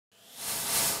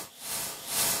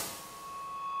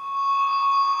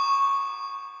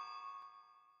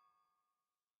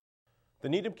The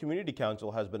Needham Community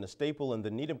Council has been a staple in the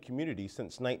Needham community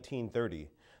since 1930.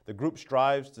 The group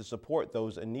strives to support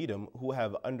those in Needham who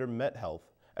have undermet health,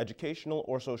 educational,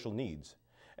 or social needs.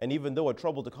 And even though a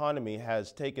troubled economy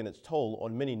has taken its toll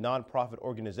on many nonprofit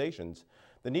organizations,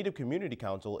 the Needham Community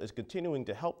Council is continuing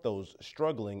to help those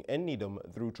struggling in Needham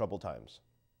through troubled times.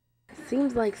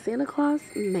 Seems like Santa Claus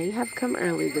may have come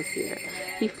early this year.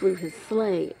 He flew his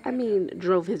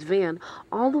drove his van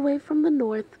all the way from the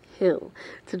North Hill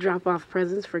to drop off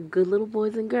presents for good little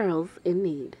boys and girls in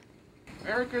need.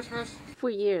 Merry Christmas! For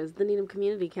years, the Needham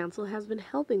Community Council has been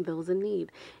helping those in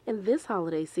need. And this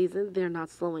holiday season, they're not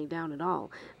slowing down at all.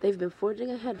 They've been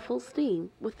forging ahead full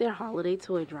steam with their holiday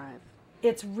toy drive.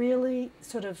 It's really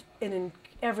sort of,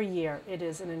 every year, it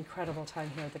is an incredible time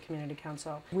here at the Community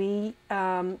Council. We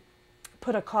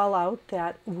put a call out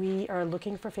that we are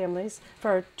looking for families,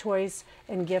 for toys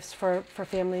and gifts for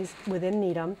families within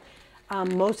Needham.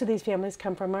 Most of these families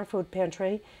come from our food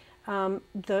pantry,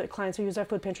 the clients who use our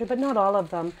food pantry, but not all of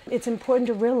them. It's important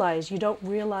to realize, you don't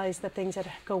realize the things that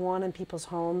go on in people's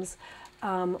homes.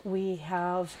 We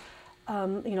have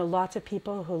lots of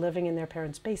people who are living in their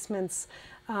parents' basements.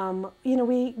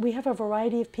 We have a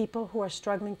variety of people who are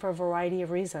struggling for a variety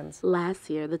of reasons. Last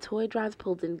year, the toy drive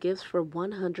pulled in gifts for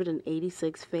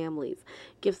 186 families,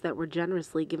 gifts that were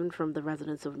generously given from the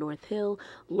residents of North Hill,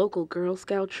 local Girl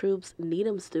Scout troops,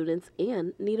 Needham students,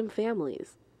 and Needham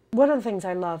families. One of the things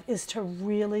I love is to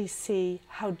really see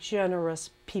how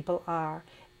generous people are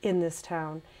in this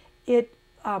town. It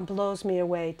blows me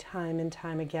away time and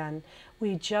time again.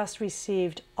 We just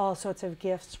received all sorts of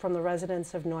gifts from the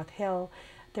residents of North Hill.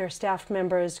 Their staff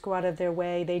members go out of their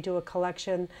way, they do a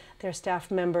collection, their staff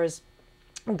members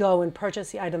go and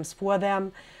purchase the items for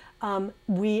them.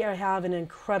 We have an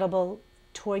incredible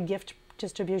toy gift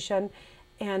distribution,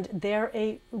 and they're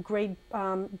a great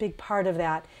big part of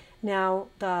that. Now,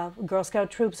 the Girl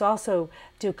Scout troops also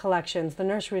do collections, the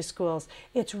nursery schools.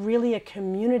 It's really a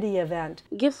community event.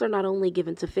 Gifts are not only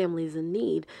given to families in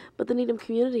need, but the Needham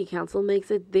Community Council makes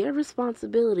it their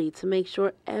responsibility to make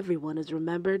sure everyone is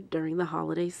remembered during the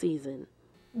holiday season.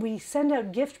 We send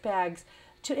out gift bags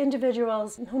to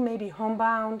individuals who may be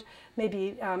homebound,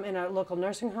 maybe in a local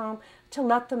nursing home, to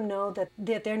let them know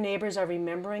that their neighbors are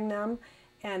remembering them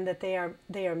and that they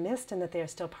are missed and that they are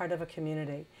still part of a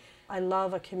community. I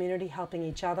love a community helping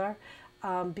each other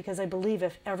because I believe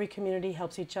if every community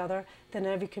helps each other, then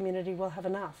every community will have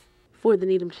enough. For the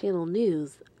Needham Channel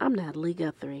News, I'm Natalie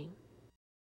Guthrie.